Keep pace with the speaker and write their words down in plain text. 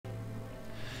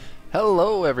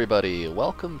Hello everybody,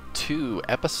 welcome to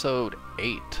episode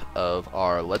 8 of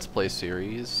our Let's Play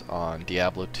series on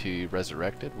Diablo 2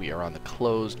 Resurrected. We are on the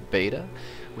closed beta.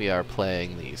 We are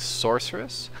playing the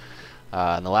Sorceress.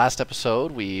 In the last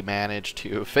episode we managed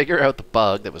to figure out the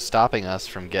bug that was stopping us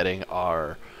from getting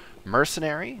our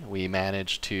mercenary. We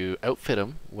managed to outfit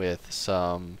him with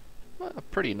some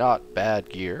pretty not bad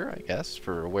gear, I guess,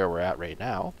 for where we're at right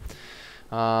now.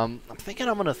 I'm thinking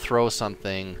I'm going to throw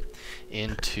something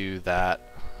into that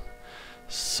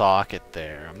socket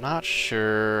there. I'm not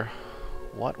sure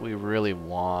what we really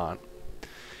want.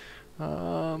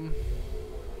 I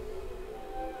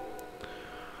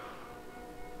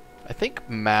think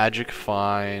Magic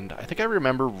Find, I think I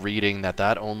remember reading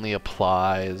that only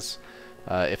applies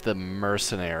if the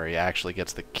mercenary actually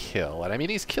gets the kill. And I mean,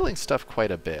 he's killing stuff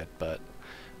quite a bit, but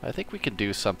I think we can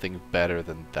do something better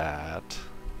than that.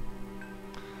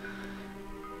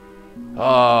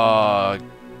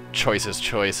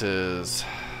 Choices.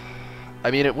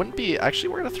 I mean, it wouldn't be... Actually,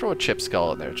 we're going to throw a chip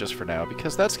skull in there just for now,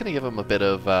 because that's going to give him a bit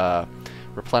of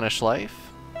replenish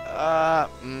life. No,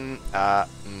 we're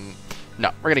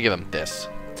going to give him this.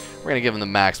 We're going to give him the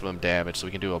maximum damage so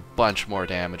we can do a bunch more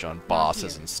damage on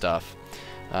bosses and stuff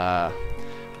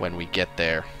when we get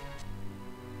there.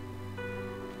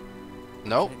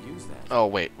 Nope. Oh,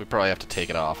 wait. We probably have to take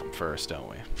it off him first, don't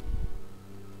we?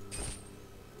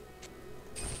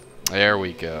 There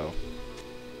we go.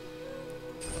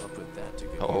 I'll put that to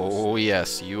good Oh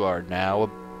yes, you are now a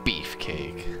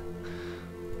beefcake.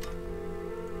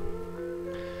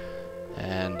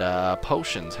 And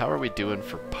potions. How are we doing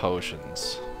for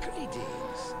potions?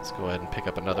 Let's go ahead and pick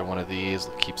up another one of these.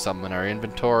 We'll keep some in our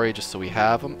inventory just so we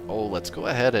have them. Oh, let's go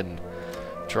ahead and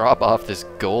drop off this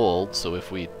gold so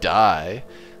if we die,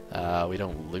 we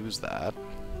don't lose that.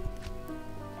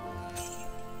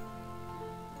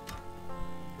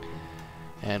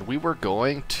 And we were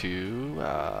going to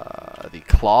the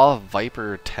Claw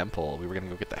Viper Temple. We were going to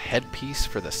go get the headpiece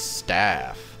for the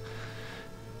staff.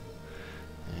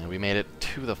 And we made it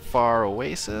to the far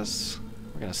oasis.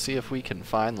 We're going to see if we can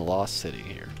find the lost city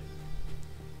here.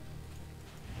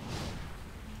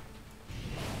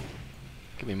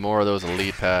 Give me more of those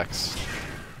elite packs.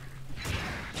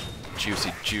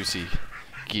 Juicy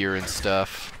gear and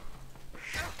stuff.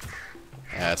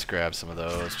 Let's grab some of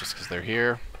those just because they're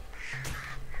here.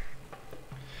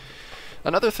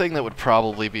 Another thing that would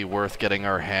probably be worth getting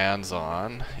our hands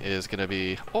on is going to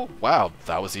be... Oh, wow,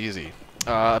 that was easy.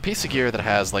 A piece of gear that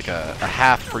has like a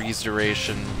half freeze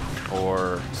duration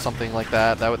or something like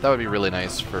that. That would be really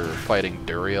nice for fighting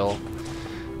Duriel.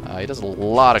 He does a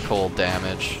lot of cold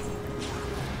damage.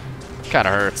 Kind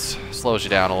of hurts. Slows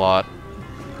you down a lot.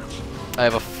 I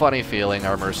have a funny feeling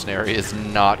our mercenary is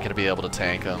not going to be able to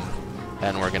tank him,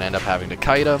 and we're going to end up having to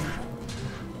kite him.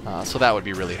 So that would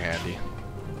be really handy.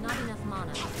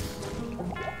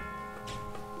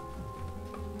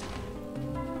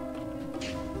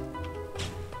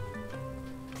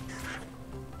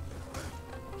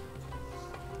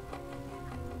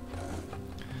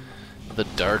 The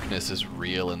darkness is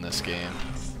real in this game.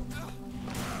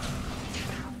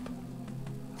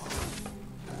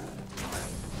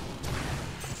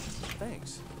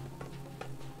 Thanks.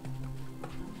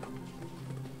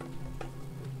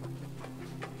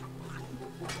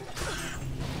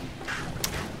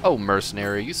 Oh,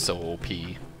 mercenary, you so OP.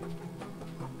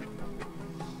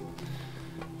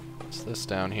 What's this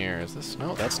down here? Is this...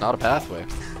 No, that's not a pathway.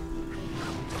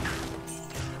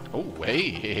 Oh,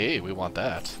 hey, we want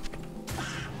that.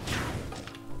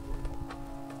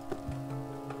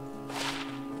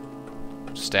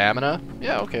 Stamina?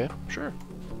 Yeah, okay, sure.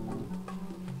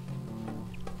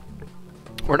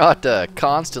 We're not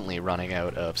constantly running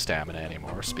out of stamina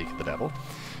anymore, speak of the devil.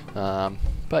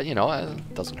 But, you know,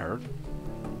 it doesn't hurt.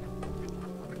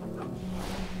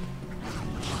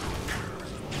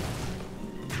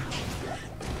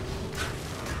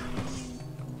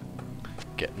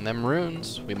 Getting them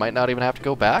runes. We might not even have to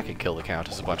go back and kill the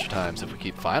Countess a bunch of times if we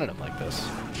keep finding them like this.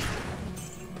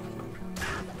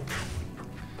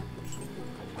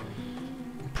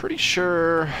 Pretty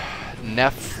sure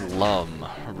Nephlum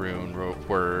rune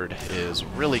word is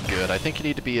really good. I think you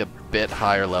need to be a bit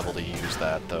higher level to use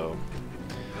that, though.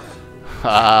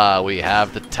 Ah, we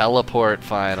have the teleport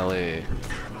finally.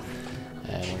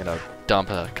 And we're going to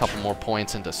dump a couple more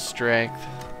points into strength.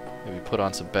 Maybe put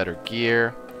on some better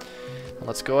gear. And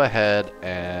let's go ahead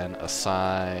and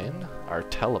assign our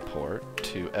teleport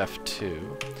to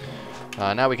F2.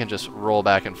 Now we can just roll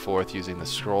back and forth using the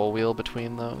scroll wheel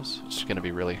between those, which is going to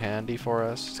be really handy for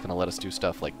us. It's going to let us do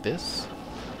stuff like this.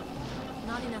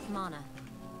 Not enough mana.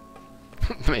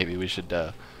 Maybe we should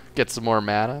get some more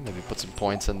mana, maybe put some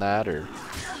points in that, or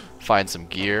find some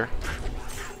gear.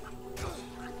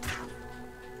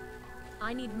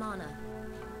 I need mana.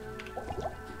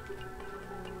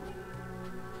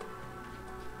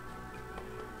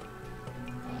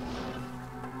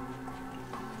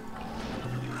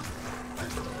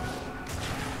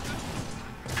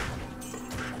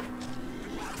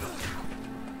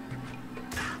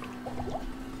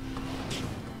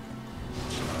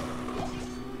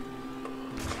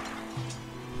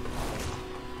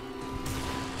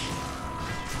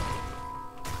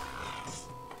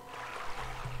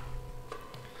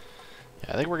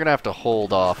 I think we're gonna have to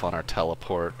hold off on our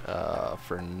teleport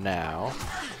for now,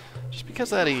 just because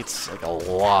that eats like a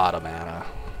lot of mana.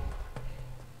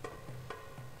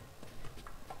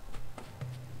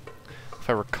 If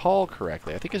I recall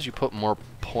correctly, I think as you put more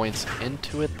points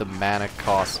into it, the mana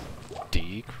cost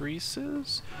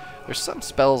decreases. There's some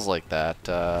spells like that,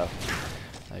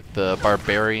 like the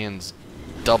Barbarian's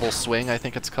Double Swing, I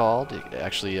think it's called. It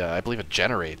actually, I believe it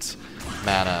generates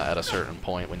mana at a certain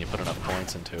point when you put enough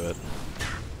points into it.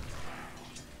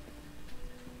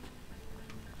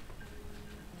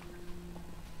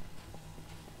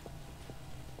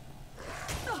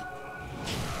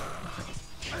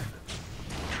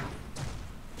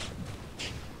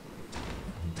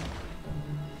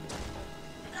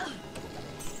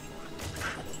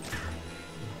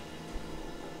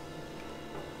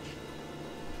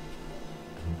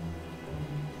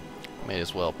 May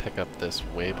as well pick up this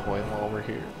waypoint while we're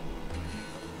here.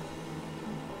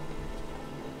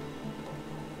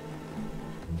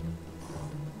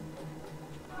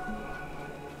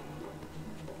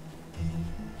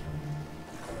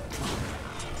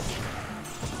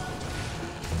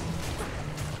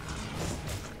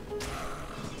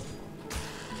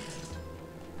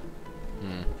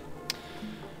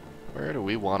 Where do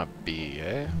we want to be,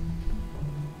 eh?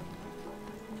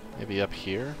 Maybe up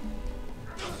here?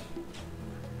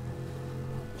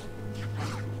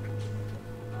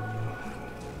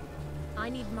 I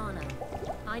need mana.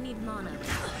 I need mana.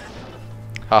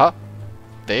 Huh?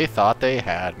 They thought they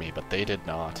had me, but they did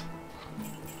not.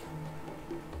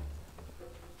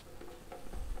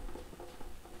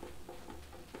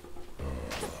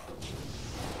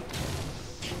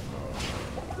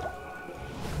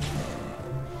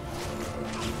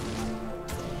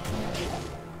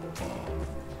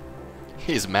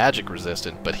 He's magic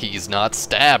resistant, but he's not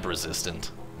stab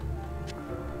resistant.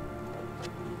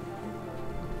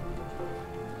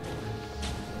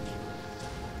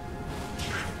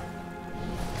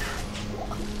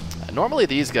 Normally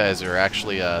these guys are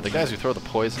actually, the guys who throw the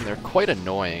poison, they're quite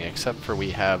annoying, except for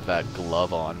we have that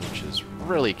glove on, which is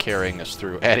really carrying us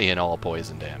through any and all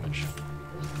poison damage.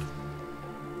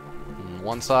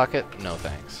 One socket? No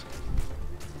thanks.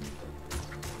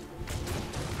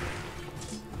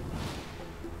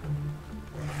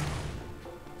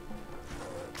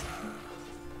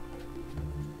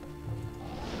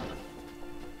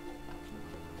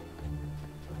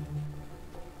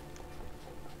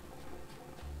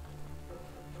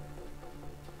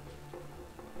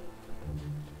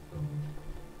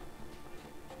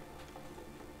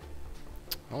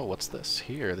 Oh, what's this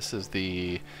here? This is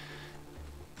the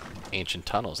Ancient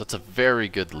Tunnels. That's a very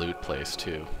good loot place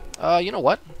too. You know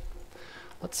what?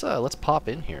 Let's pop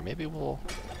in here. Maybe we'll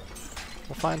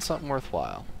find something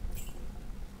worthwhile.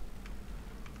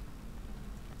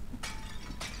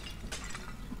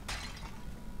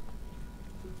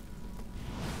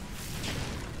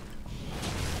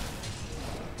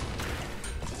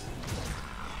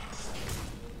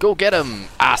 Go get him,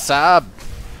 Asab!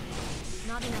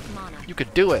 Not enough mana. You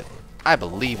could do it. I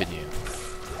believe in you.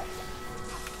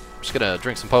 I'm just gonna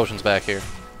drink some potions back here.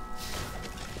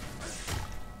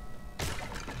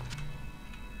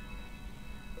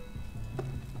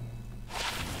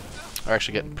 We're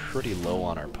actually getting pretty low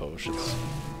on our potions.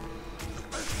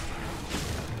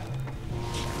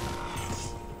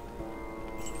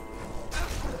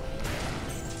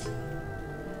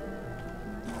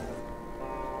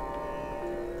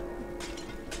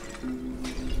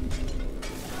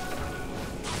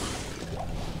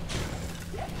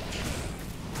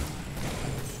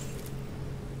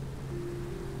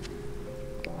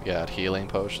 We got healing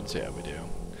potions? Yeah, we do.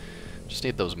 Just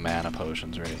need those mana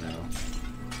potions right now.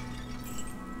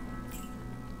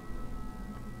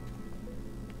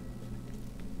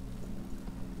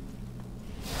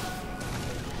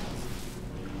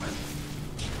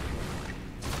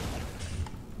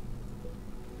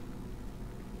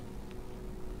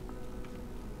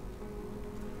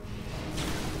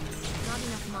 Not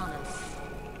enough mana.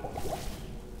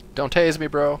 Don't tase me,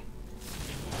 bro.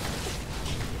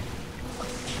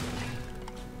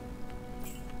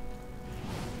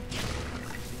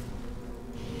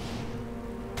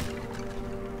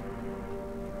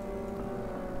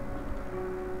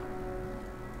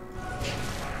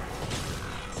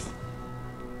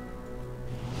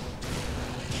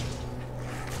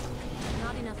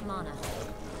 enough mana.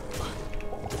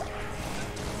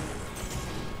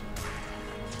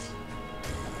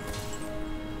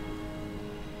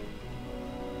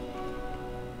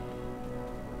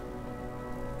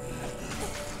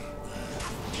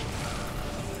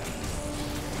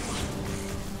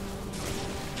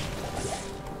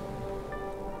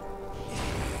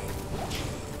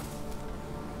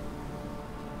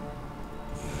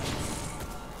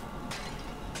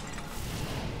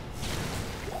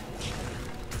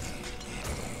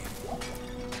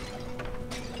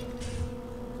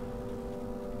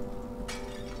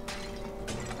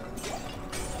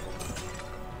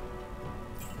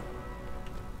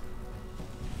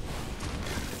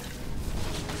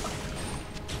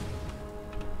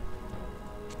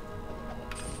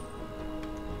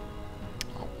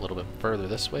 A little bit further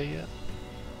this way yet.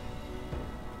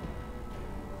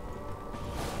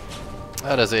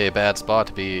 That is a bad spot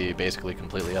to be basically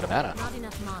completely out of mana. Not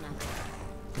enough mana.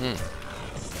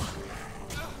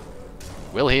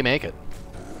 Will he make it?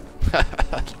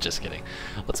 Just kidding.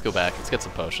 Let's go back. Let's get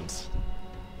some potions.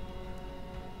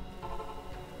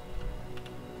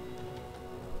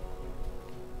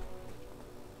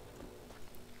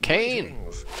 Kane!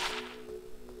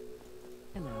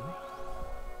 Hello.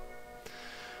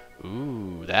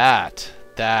 Ooh,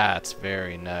 that's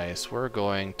very nice. We're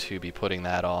going to be putting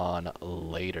that on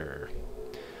later.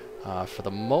 For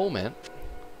the moment,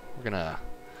 we're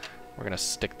gonna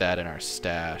stick that in our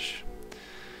stash.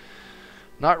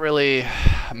 Not really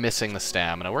missing the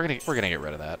stamina. We're gonna get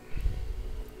rid of that.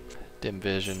 Dim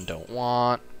vision, don't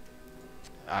want.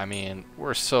 I mean,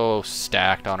 we're so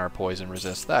stacked on our poison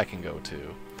resist, that can go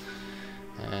too.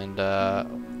 And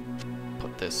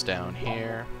put this down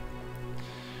here.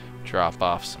 Drop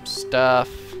off some stuff.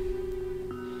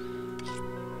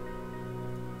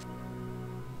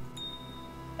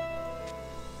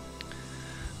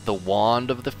 The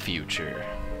Wand of the Future.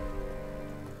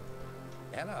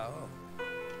 Hello.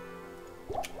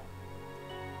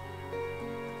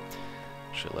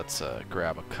 Actually, let's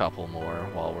grab a couple more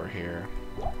while we're here.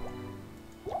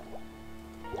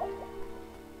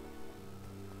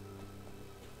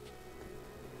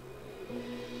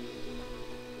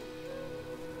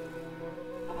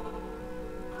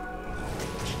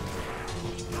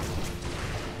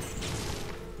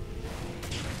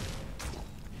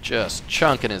 Just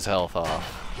chunking his health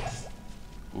off.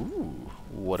 Ooh,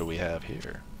 what do we have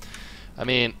here? I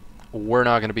mean, we're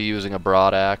not going to be using a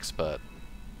broad axe, but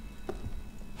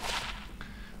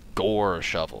gore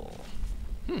shovel.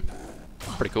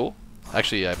 Pretty cool.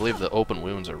 Actually, I believe the open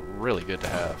wounds are really good to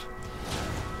have.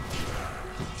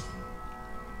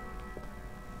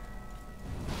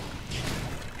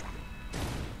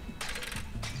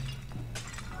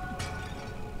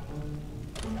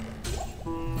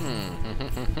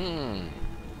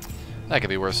 That could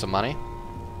be worth some money.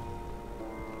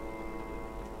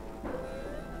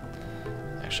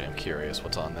 Actually, I'm curious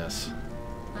what's on this.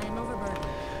 I am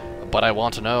overburdened. But I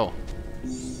want to know.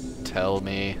 Tell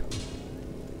me.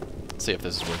 Let's see if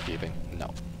this is worth keeping.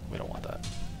 No, we don't want that.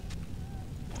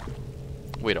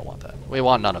 We don't want that. We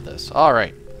want none of this. All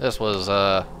right, this was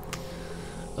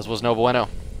no bueno.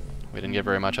 We didn't get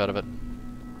very much out of it.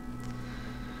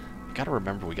 Gotta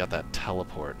remember we got that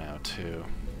teleport now too.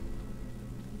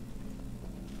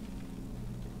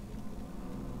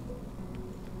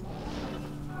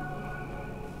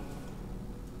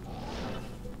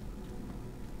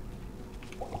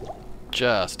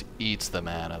 Just eats the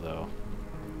mana though.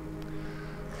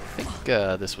 I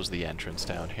think this was the entrance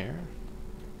down here.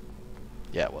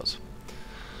 Yeah, it was.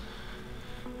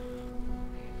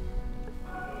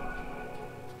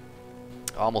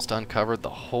 Almost uncovered the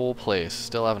whole place.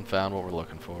 Still haven't found what we're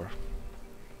looking for.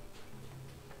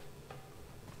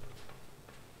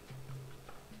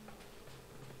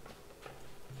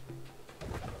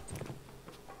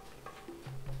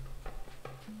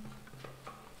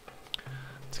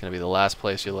 It's gonna be the last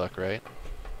place you look, right?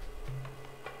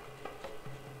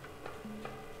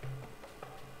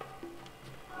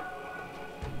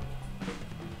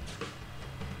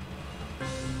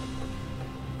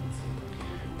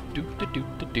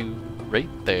 Do. Right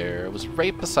there. It was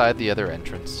right beside the other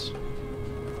entrance.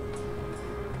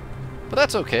 But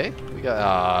that's okay. We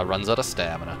got runs out of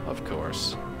stamina, of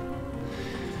course.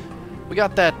 We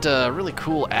got that really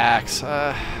cool axe.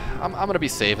 I'm gonna be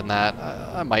saving that.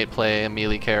 I might play a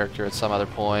melee character at some other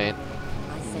point.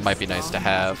 It might be nice to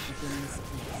have.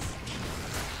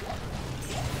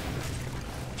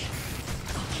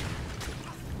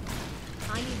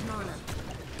 I need mana.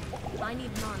 I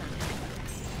need mana.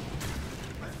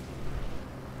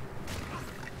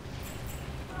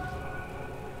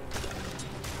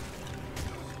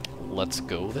 let's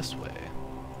go this way.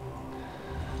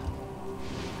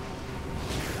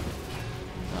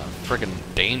 Friggin'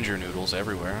 danger noodles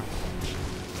everywhere.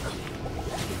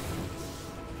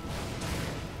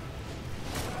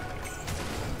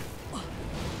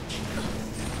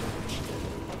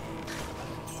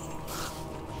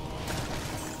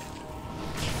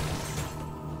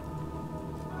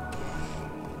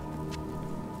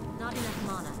 Not enough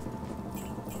mana.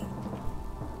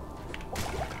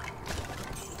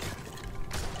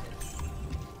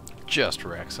 Just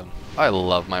Rexon. I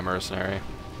love my mercenary.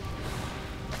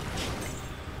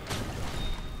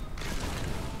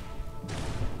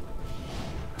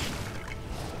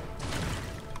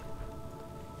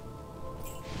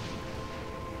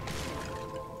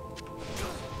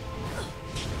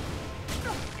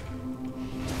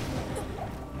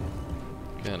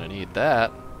 Gonna need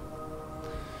that.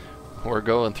 We're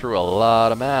going through a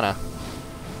lot of mana.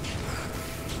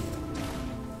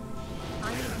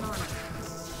 I need mana.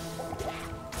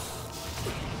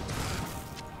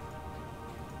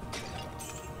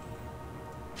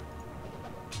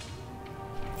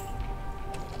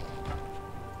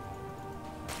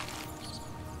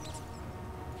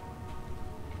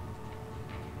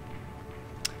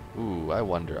 Ooh, I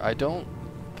wonder. I don't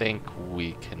think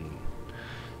we can...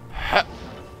 Ha!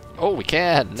 Oh, we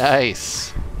can!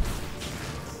 Nice!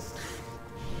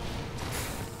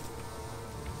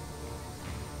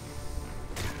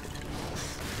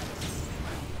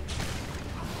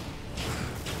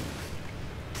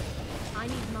 I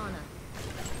need mana.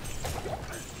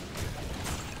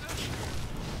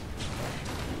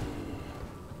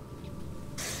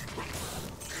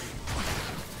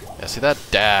 Yeah, see that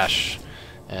dash?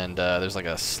 And there's like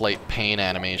a slight pain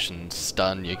animation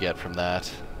stun you get from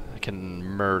that. It can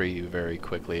murder you very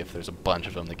quickly if there's a bunch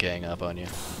of them that gang up on you.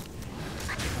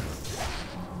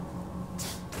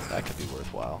 That could be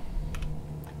worthwhile.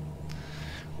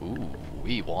 Ooh,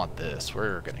 we want this.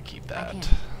 We're gonna keep that.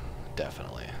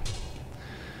 Definitely.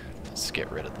 Let's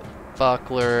get rid of the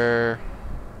buckler.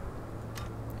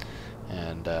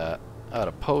 And out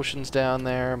of potions down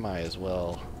there, might as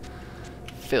well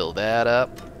fill that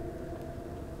up.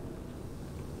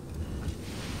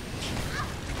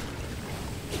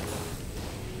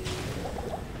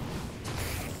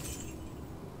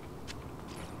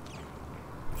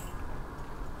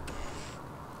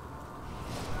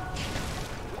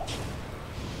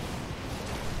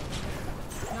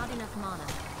 Not enough mana.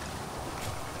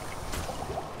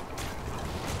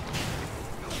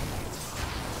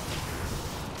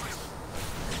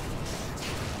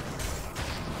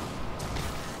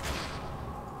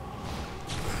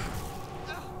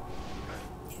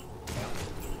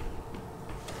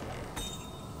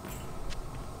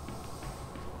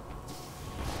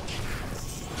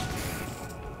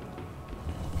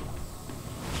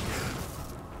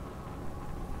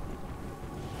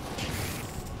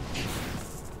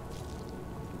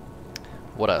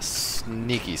 What a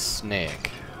sneaky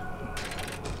snake.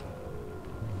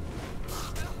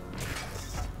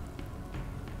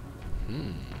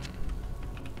 Ooh,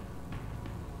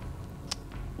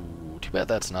 too bad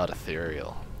that's not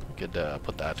ethereal. We could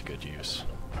put that to good use.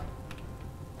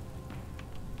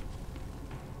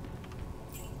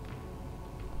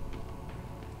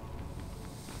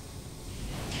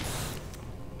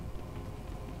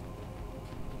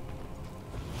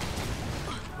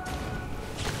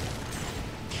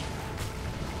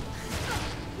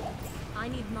 I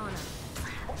need mana.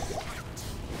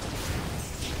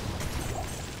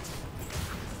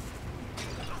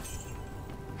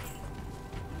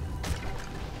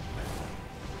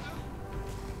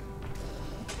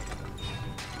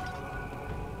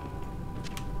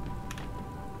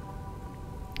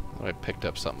 I picked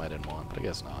up something I didn't want, but I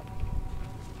guess not.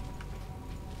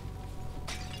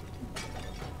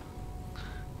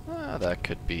 That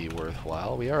could be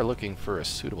worthwhile. We are looking for a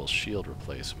suitable shield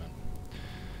replacement.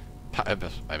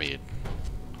 I mean,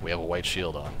 we have a white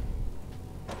shield on.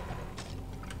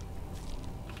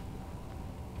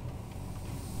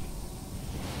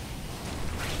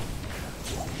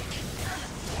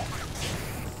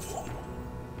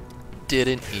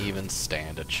 Didn't even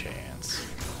stand a chance.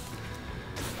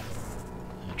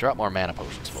 Drop more mana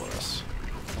potions for us.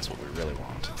 That's what we really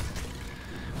want.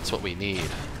 That's what we need.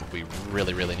 What we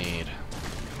really, really need.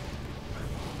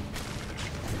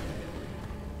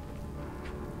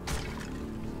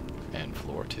 And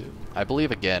floor 2. I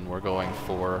believe again we're going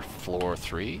for floor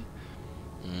 3.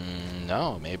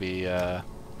 No, maybe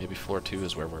maybe floor 2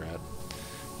 is where we're at.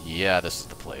 Yeah, this is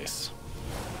the place.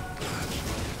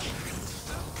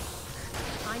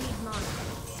 I need mana.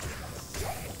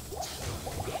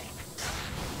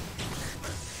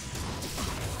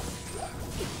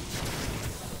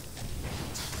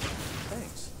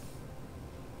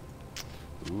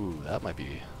 That might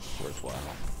be worthwhile.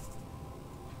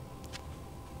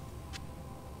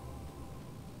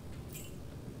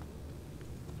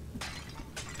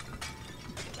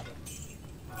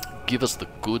 Give us the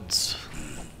goods.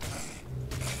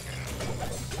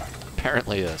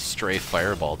 Apparently a stray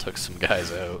fireball took some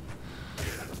guys out.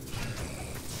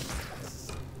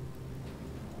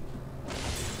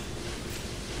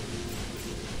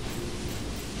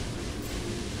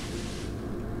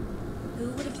 Who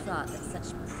would have thought that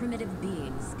such primitive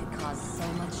beings could cause so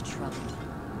much trouble?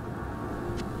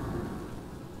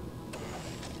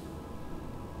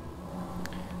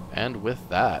 And with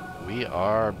that, we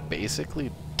are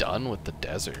basically done with the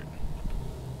desert.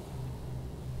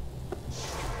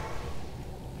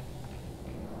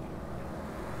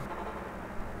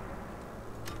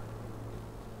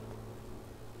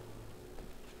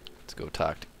 Let's go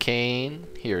talk to Kane.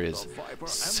 Hear his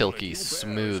silky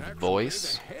smooth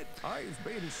voice.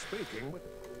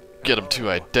 Get him to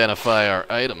identify our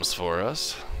items for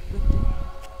us.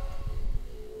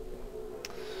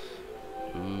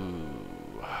 Ooh,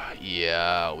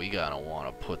 yeah, we gotta want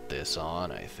to put this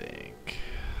on, I think.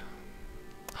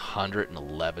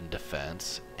 111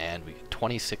 defense, and we get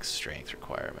 26 strength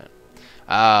requirement.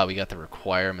 Ah, we got the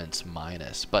requirements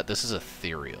minus, but this is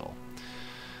ethereal.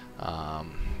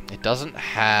 It doesn't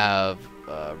have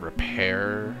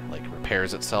repair, like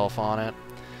repairs itself on it,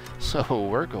 so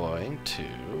we're going to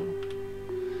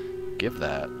give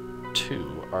that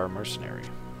to our mercenary.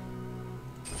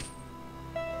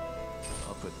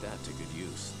 I'll put that to good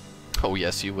use. Oh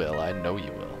yes, you will. I know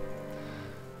you will.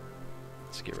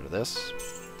 Let's get rid of this.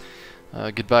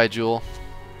 Goodbye, Jewel.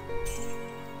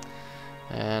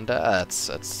 And that's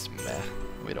meh.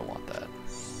 We don't want that.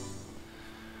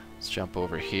 Let's jump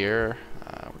over here.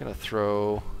 We're gonna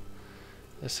throw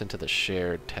this into the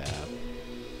shared tab,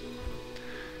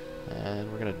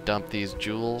 and we're gonna dump these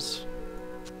jewels.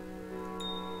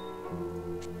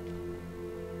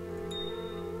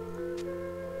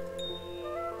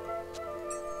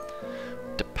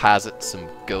 Deposit some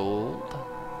gold.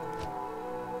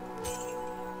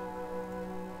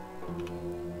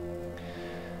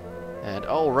 And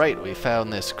alright, we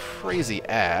found this crazy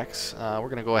axe. We're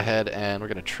going to go ahead and we're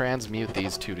going to transmute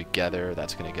these two together.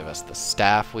 That's going to give us the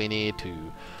staff we need to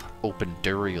open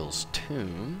Duriel's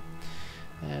tomb.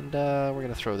 And we're going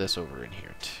to throw this over in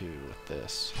here too with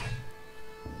this.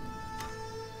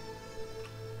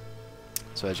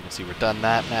 So as you can see, we're done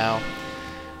that now.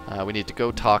 We need to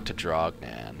go talk to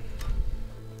Drognan,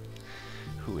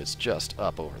 who is just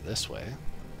up over this way.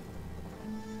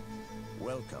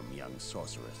 Welcome, young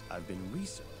sorceress. I've been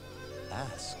researching.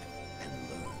 Ask and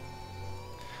learn.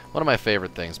 One of my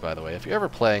favorite things, by the way, if you're ever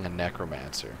playing a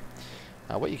necromancer,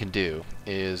 what you can do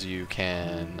is you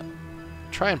can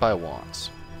try and buy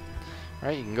wands.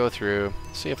 Right? You can go through,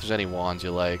 see if there's any wands you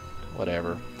like,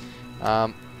 whatever,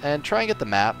 and try and get the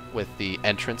map with the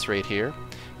entrance right here.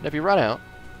 And if you run out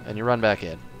and you run back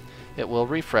in, it will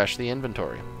refresh the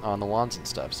inventory on the wands and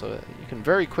stuff. So you can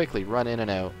very quickly run in and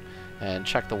out and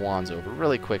check the wands over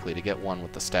really quickly to get one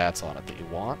with the stats on it that you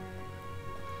want.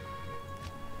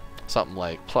 Something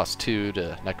like +2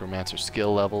 to necromancer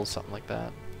skill levels, something like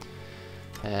that.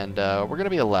 And we're going to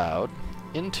be allowed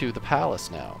into the palace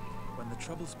now. When the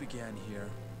troubles began here,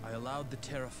 I allowed the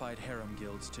terrified harem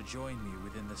guilds to join me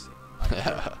within the city.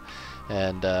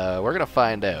 And we're going to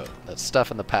find out that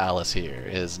stuff in the palace here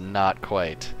is not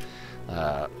quite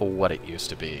what it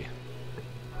used to be.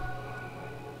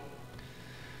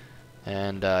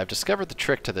 And I've discovered the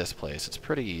trick to this place. It's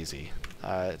pretty easy.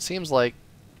 It seems like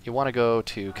you want to go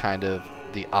to kind of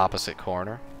the opposite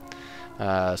corner.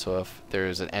 So if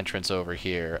there's an entrance over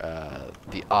here,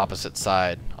 the opposite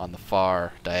side on the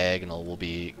far diagonal will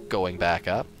be going back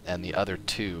up, and the other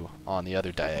two on the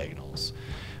other diagonals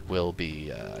will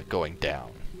be going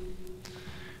down.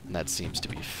 And that seems to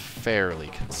be fairly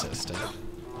consistent.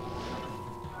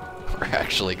 We're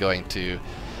actually going to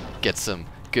get some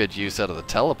good use out of the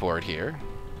teleport here.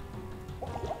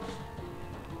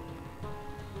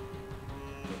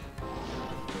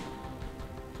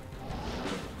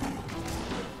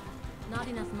 Not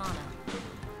enough mana.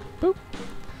 Boop.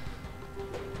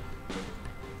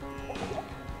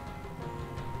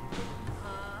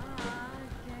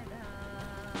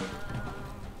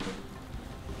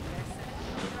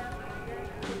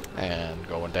 And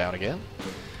going down again.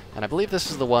 And I believe this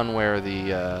is the one where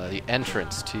the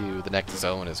entrance to the next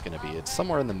zone is going to be. It's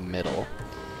somewhere in the middle,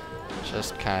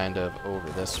 just kind of over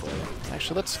this way.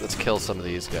 Actually, let's kill some of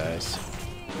these guys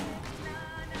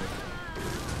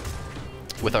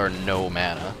with our no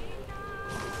mana.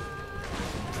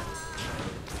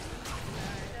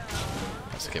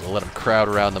 That's okay. We'll let them crowd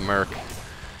around the merc.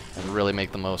 and really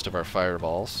make the most of our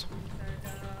fireballs.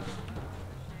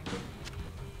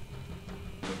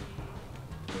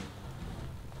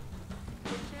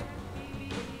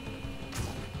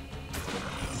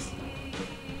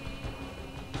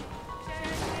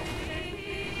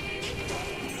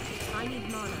 I need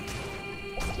mana.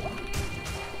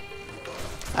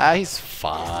 Ah, he's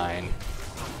fine.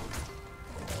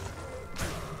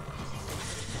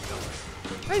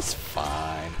 He's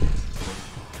fine.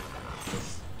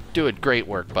 Doing great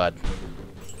work, bud.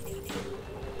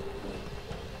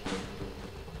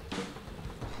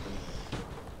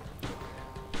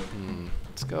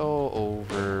 Let's go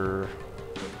over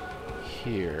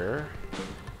here.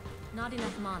 Not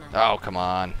enough mana. Oh, come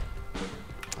on.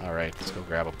 Alright, let's go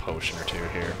grab a potion or two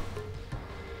here.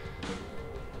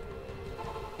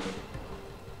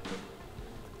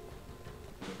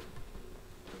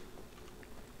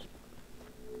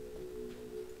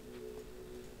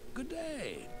 Good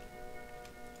day.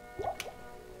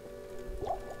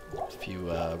 A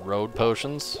few road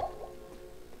potions.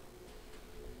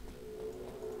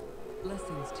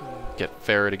 Blessings to you. Get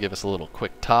Farah to give us a little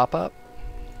quick top up.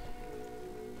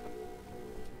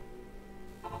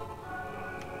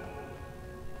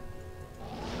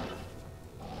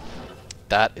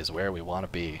 That is where we want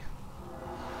to be.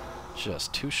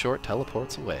 Just 2 short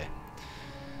teleports away.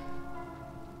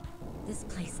 This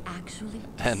place actually.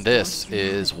 And this distorts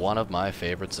reality. is one of my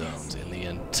favorite zones in the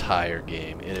entire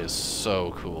game. It is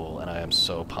so cool, and I am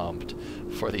so pumped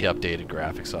for the updated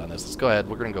graphics on this. Let's go ahead.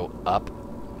 We're going to go up.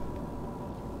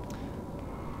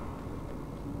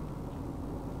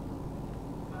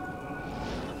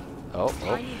 Oh,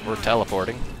 we're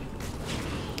teleporting.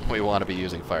 We want to be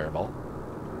using Fireball.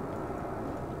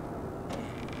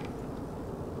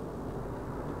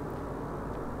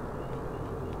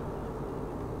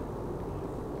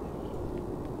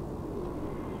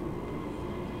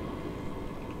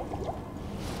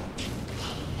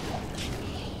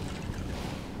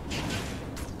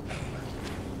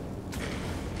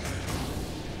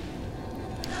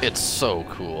 It's so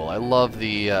cool. I love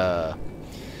the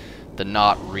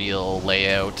not real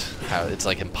layout. How it's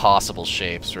like impossible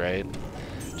shapes, right?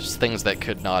 Just things that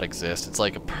could not exist. It's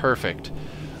like a perfect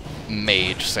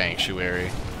mage sanctuary.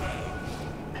 In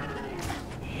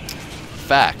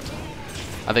fact,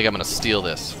 I think I'm gonna steal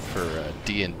this for a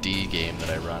D&D game that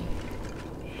I run.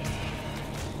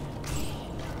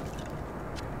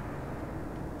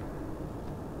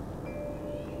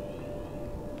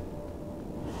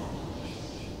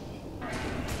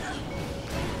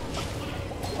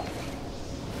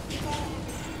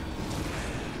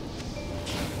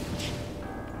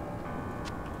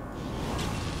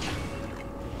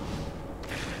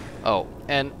 Oh,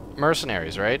 and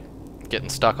mercenaries, right? Getting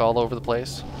stuck all over the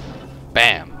place.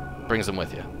 Bam! Brings them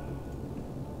with you.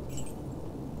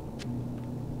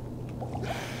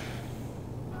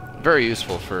 Very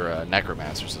useful for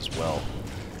necromancers as well.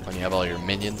 When you have all your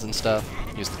minions and stuff,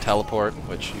 use the teleport,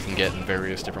 which you can get in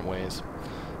various different ways.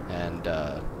 And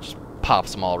just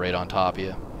pops them all right on top of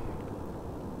you.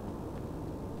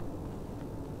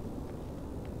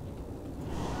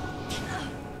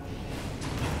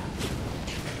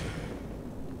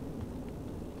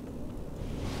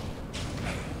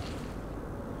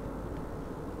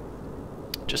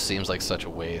 Just seems like such a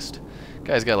waste.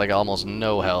 Guy's got like almost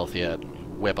no health yet.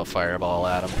 Whip a fireball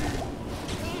at him.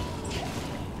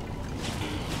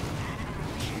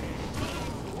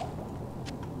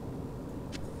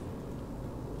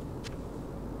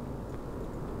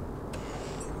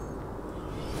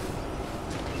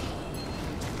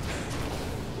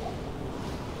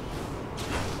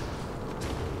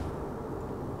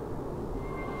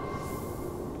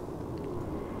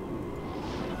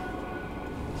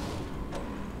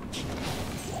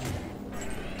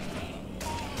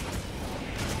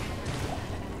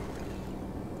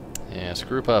 Yeah, so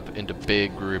group up into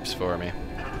big groups for me.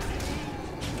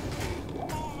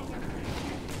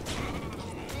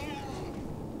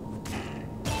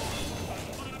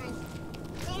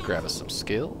 Grab us some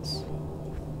skills.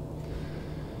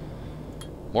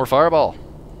 More fireball.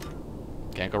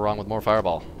 Can't go wrong with more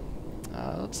fireball.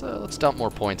 Let's dump more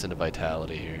points into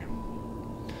vitality here.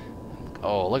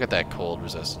 Oh, look at that cold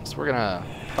resistance. We're gonna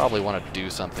probably want to do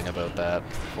something about that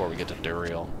before we get to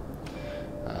Duriel.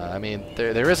 I mean,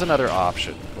 there is another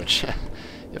option, which,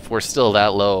 if we're still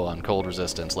that low on cold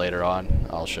resistance later on,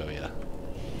 I'll show you.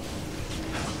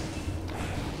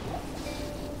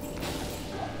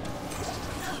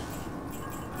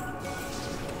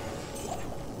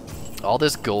 All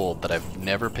this gold that I've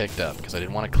never picked up because I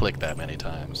didn't want to click that many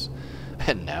times,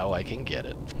 and now I can get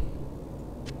it.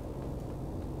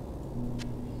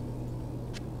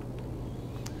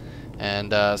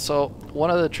 And so one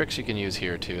of the tricks you can use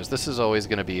here too is this is always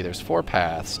going to be, there's 4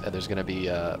 paths, and there's going to be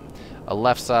a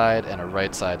left side and a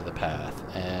right side of the path.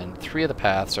 And 3 of the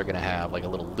paths are going to have like a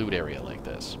little loot area like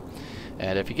this.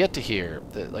 And if you get to here,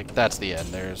 like that's the end.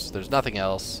 There's nothing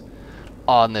else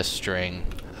on this string.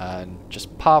 And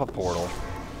just pop a portal,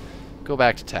 go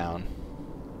back to town,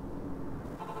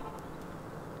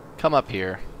 come up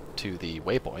here to the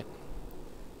waypoint.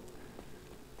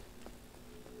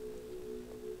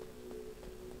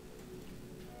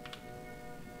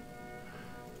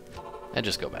 And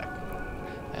just go back.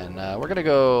 And we're going to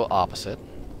go opposite.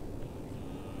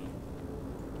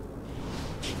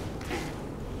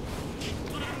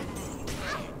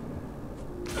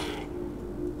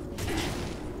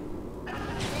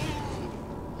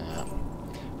 Yeah.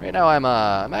 Right now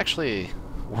I'm actually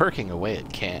working away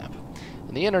at camp.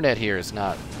 And the internet here is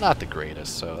not the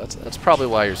greatest, so that's probably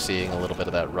why you're seeing a little bit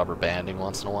of that rubber banding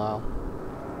once in a while.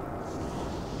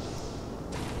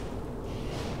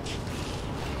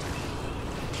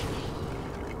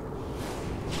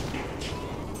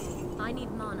 I need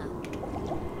mana.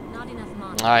 Not enough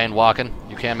mana. I ain't walking.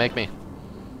 You can't make me.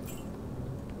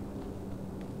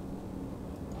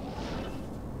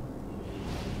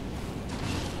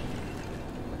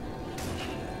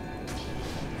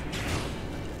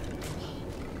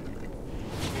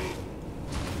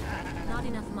 Not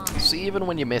enough mana. See, even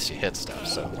when you miss, you hit stuff,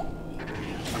 so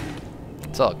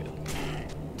it's all good.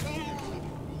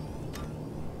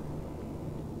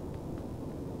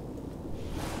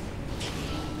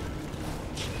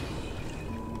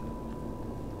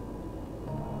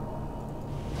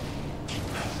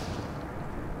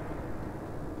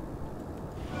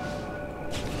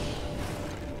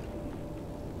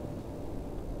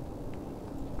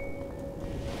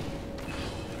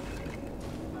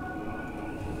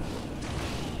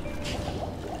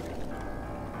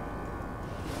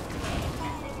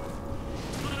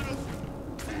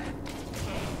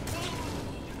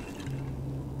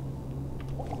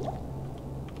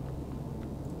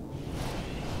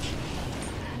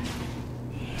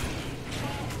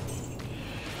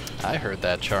 I heard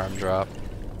that charm drop.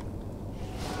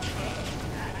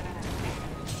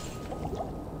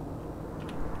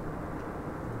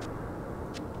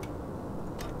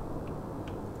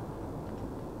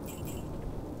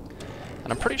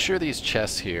 And I'm pretty sure these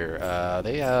chests here,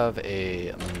 they have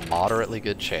a moderately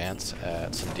good chance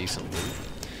at some decent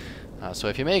loot. So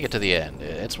if you make it to the end,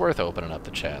 it's worth opening up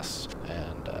the chests.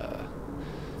 And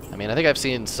I mean, I think I've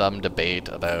seen some debate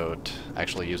about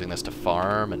actually using this to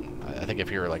farm, and I think if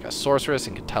you're like a sorceress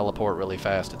and can teleport really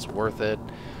fast, it's worth it.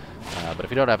 But if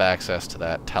you don't have access to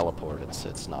that teleport,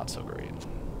 it's not so great.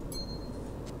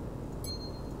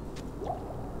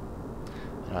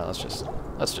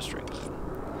 Let's just drink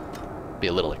that. Be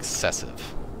a little excessive.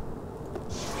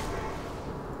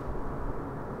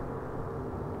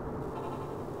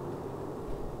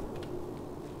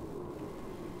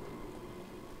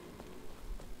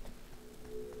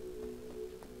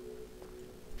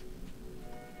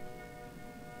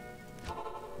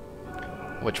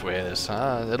 Which way is this?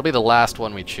 It'll be the last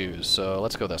one we choose, so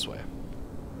let's go this way.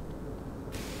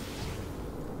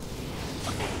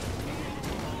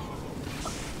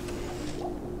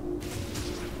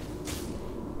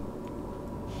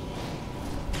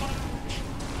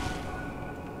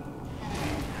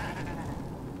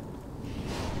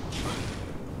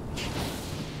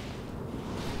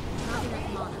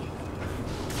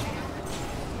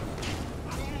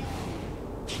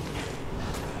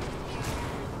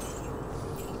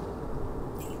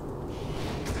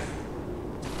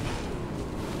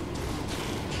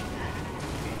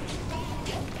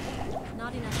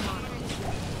 Not enough mana. Not enough mana.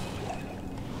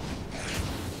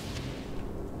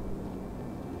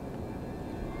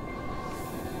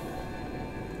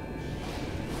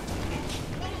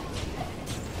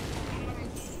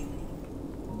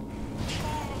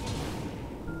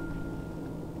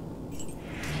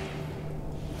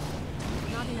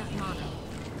 Not enough mana.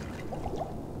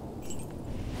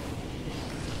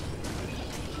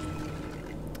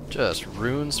 Just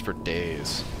runes for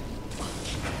days.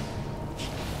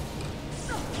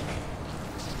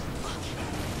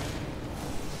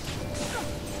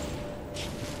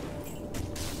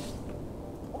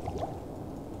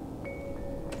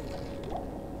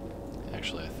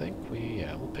 Actually, I think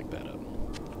we'll pick that up.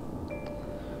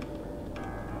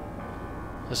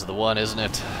 This is the one, isn't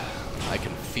it? I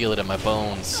can feel it in my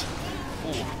bones.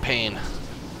 Ooh, pain.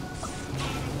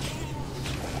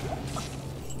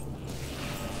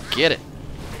 Get it.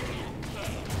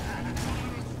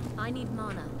 I need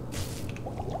mana.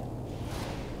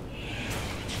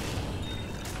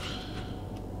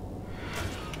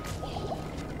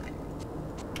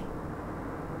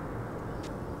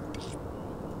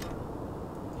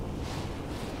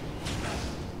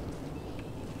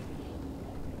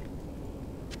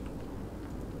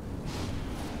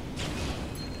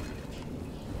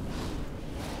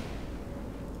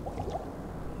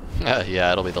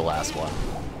 Yeah, it'll be the last one.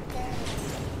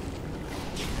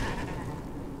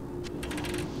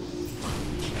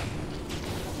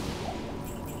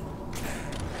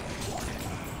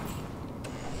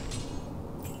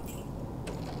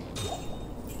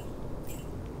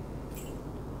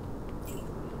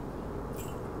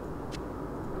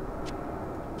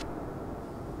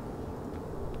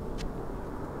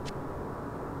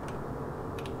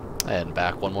 And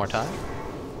back one more time.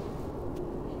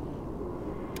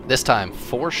 This time,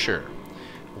 for sure,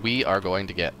 we are going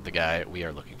to get the guy we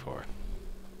are looking for.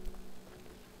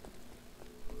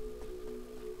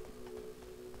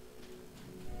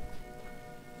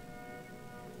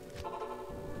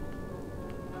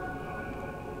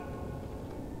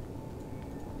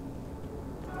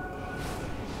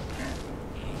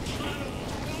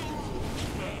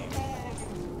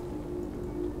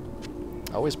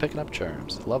 Always picking up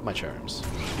charms. Love my charms.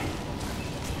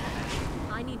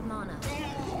 I need mana.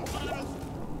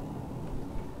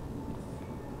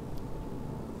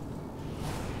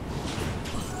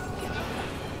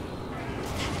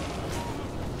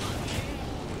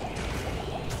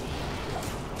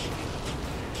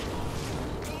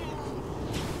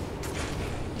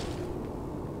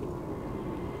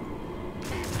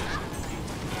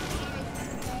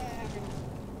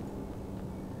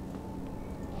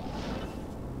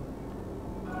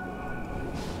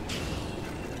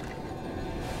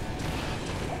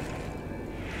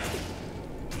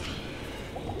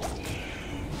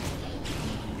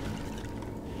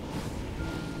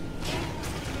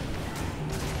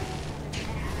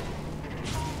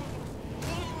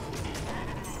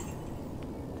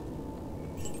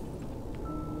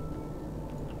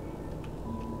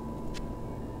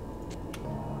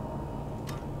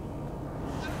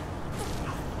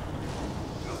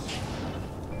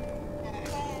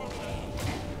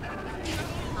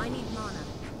 I need mana.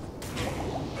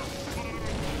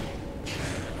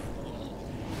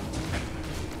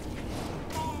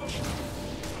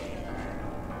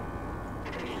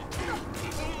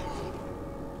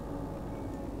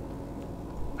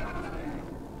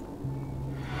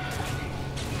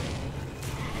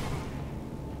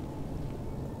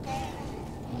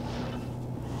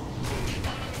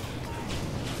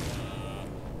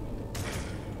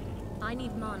 I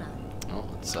need mana. Well,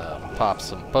 let's pop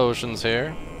some potions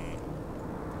here.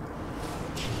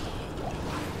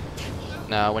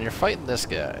 Now, when you're fighting this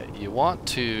guy, you want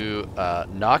to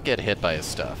not get hit by his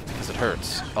stuff, because it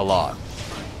hurts a lot.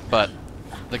 But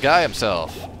the guy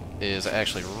himself is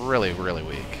actually really, really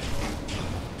weak.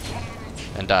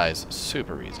 And dies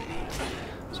super easy.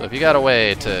 So if you got a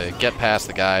way to get past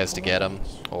the guys to get him,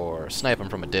 or snipe him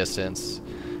from a distance,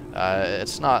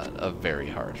 it's not a very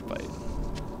hard fight.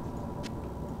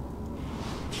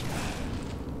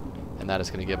 And that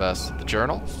is going to give us the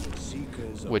journal,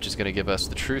 which is going to give us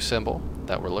the true symbol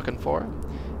that we're looking for,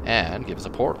 and give us a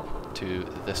portal to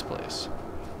this place.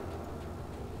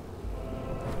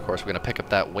 Of course, we're going to pick up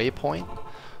that waypoint,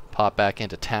 pop back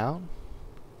into town.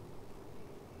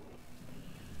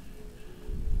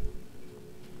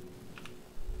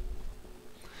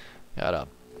 Got a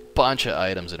bunch of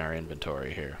items in our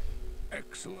inventory here.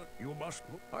 Excellent. You must.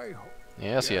 I hope.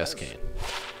 Yes, yes, Kane.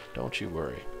 Don't you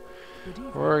worry.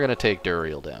 We're going to take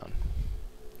Duriel down.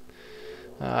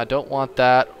 I don't want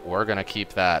that. We're going to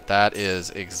keep that. That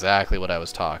is exactly what I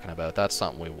was talking about. That's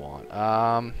something we want.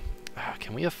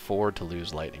 Can we afford to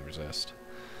lose lightning resist?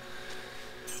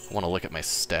 I want to look at my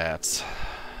stats.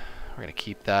 We're going to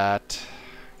keep that.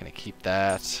 Going to keep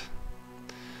that.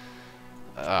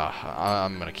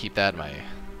 I'm going to keep that in my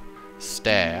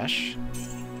stash.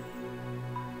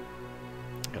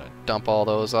 Going to dump all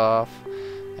those off.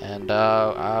 And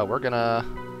we're gonna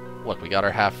look. We got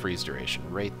our half freeze duration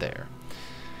right there.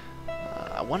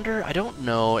 I wonder. I don't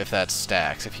know if that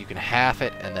stacks. If you can half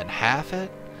it and then half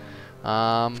it.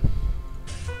 I'm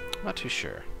not too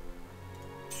sure.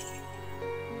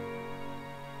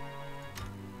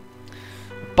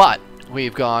 But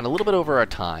we've gone a little bit over our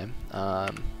time.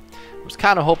 I was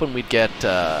kind of hoping we'd get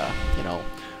you know,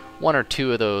 1 or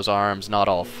 2 of those arms, not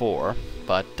all 4.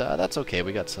 But that's okay.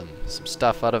 We got some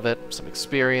stuff out of it, some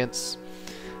experience.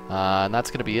 And that's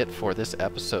going to be it for this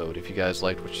episode. If you guys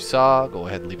liked what you saw, go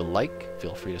ahead and leave a like.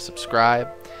 Feel free to subscribe.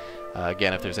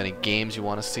 Again, if there's any games you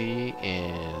want to see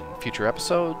in future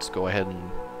episodes, go ahead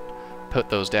and put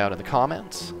those down in the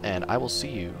comments. And I will see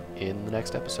you in the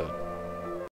next episode.